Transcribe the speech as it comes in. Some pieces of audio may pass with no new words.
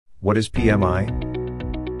What is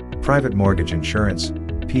PMI? Private mortgage insurance,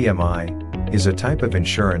 PMI, is a type of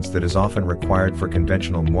insurance that is often required for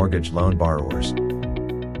conventional mortgage loan borrowers.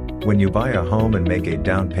 When you buy a home and make a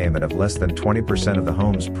down payment of less than 20% of the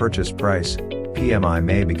home's purchase price, PMI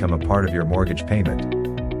may become a part of your mortgage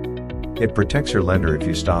payment. It protects your lender if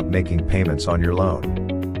you stop making payments on your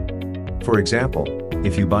loan. For example,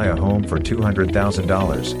 if you buy a home for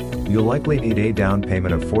 $200,000, you'll likely need a down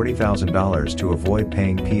payment of $40,000 to avoid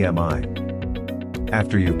paying PMI.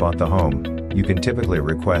 After you've bought the home, you can typically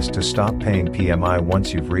request to stop paying PMI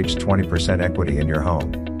once you've reached 20% equity in your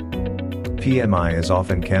home. PMI is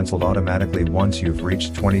often canceled automatically once you've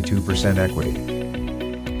reached 22% equity.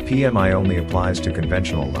 PMI only applies to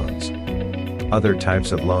conventional loans. Other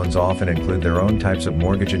types of loans often include their own types of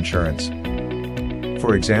mortgage insurance.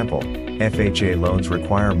 For example, FHA loans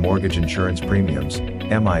require mortgage insurance premiums,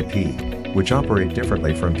 MIP, which operate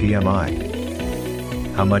differently from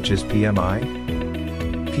PMI. How much is PMI?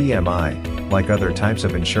 PMI, like other types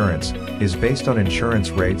of insurance, is based on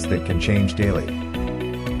insurance rates that can change daily.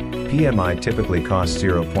 PMI typically costs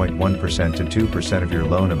 0.1% to 2% of your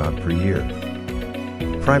loan amount per year.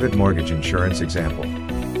 Private mortgage insurance example.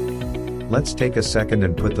 Let's take a second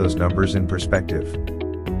and put those numbers in perspective.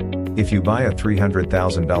 If you buy a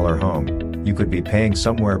 $300,000 home, you could be paying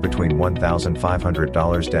somewhere between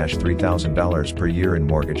 $1,500 to $3,000 per year in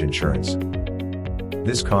mortgage insurance.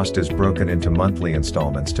 This cost is broken into monthly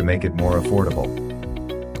installments to make it more affordable.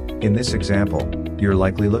 In this example, you're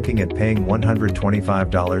likely looking at paying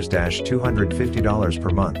 $125 to $250 per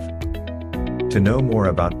month. To know more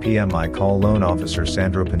about PMI, call Loan Officer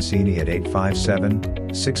Sandro Pansini at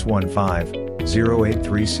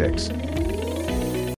 857-615-0836.